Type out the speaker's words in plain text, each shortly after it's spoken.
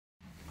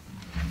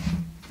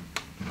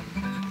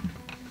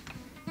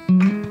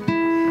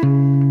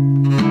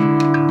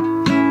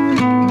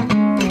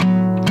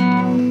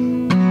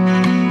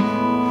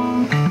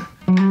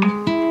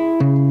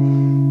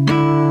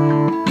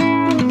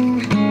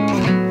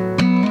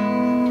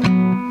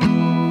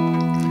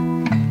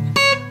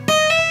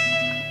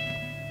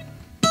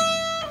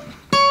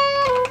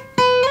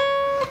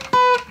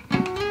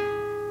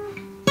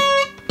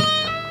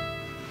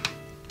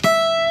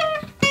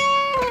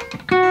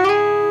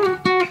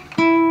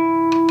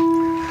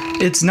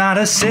It's not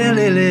a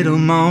silly little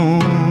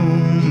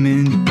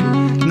moment,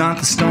 not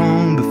the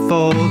storm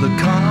before the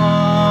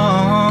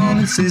calm.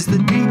 This is the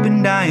deep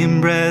and dying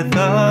breath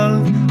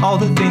of all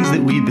the things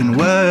that we've been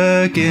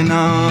working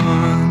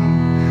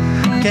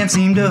on. Can't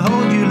seem to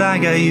hold you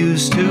like I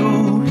used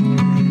to,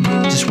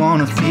 just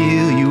wanna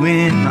feel you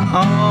in my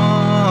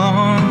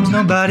arms.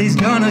 Nobody's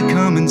gonna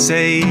come and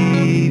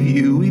save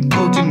you, we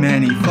pulled too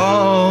many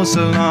false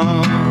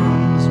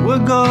alarms. We're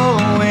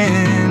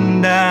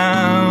going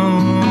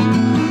down,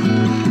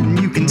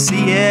 you can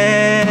see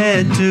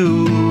it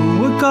too.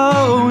 We're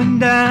going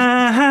down,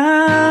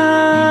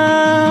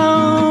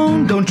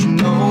 don't you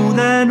know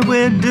that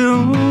we're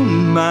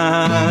doomed,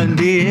 my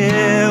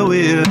dear?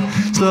 We're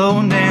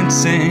slow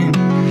dancing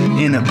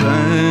in a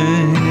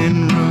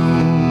burning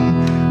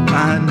room,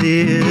 my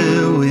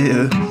dear.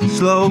 We're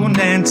slow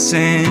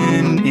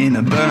dancing in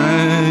a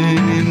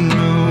burning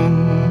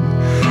room.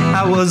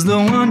 I was the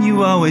one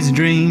you always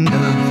dreamed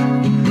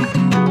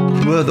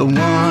of, were the one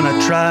I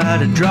try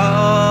to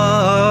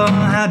draw.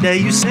 How dare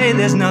you say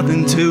there's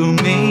nothing to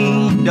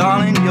me?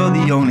 Darling, you're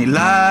the only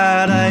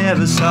light I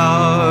ever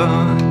saw.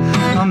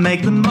 I'll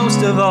make the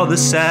most of all the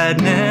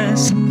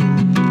sadness.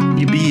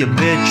 You be a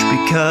bitch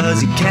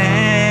because you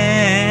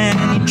can.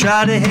 You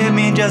try to hit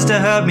me just to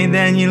hurt me,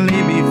 then you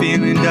leave me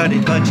feeling dirty,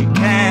 but you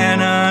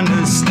can't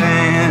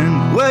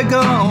understand. We're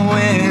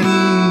going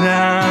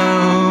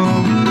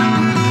down,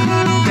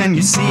 can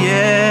you see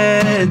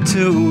it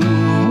too?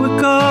 We're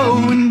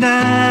going down,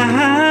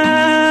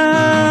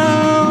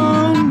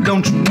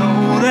 don't you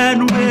know that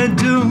we're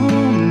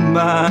doomed,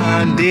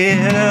 my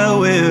dear?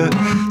 We're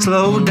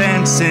slow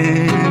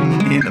dancing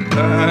in a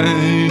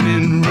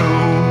burning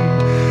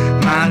room,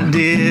 my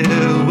dear.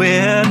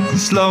 We're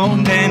slow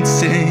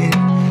dancing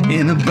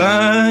in a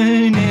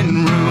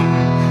burning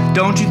room.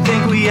 Don't you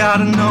think we ought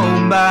to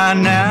know by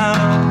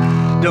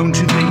now? Don't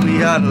you think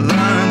we ought to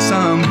learn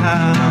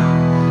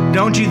somehow?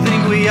 Don't you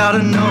think we ought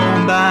to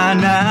know by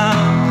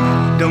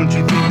now? Don't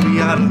you think we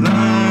ought to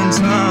learn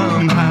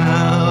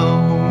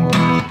somehow?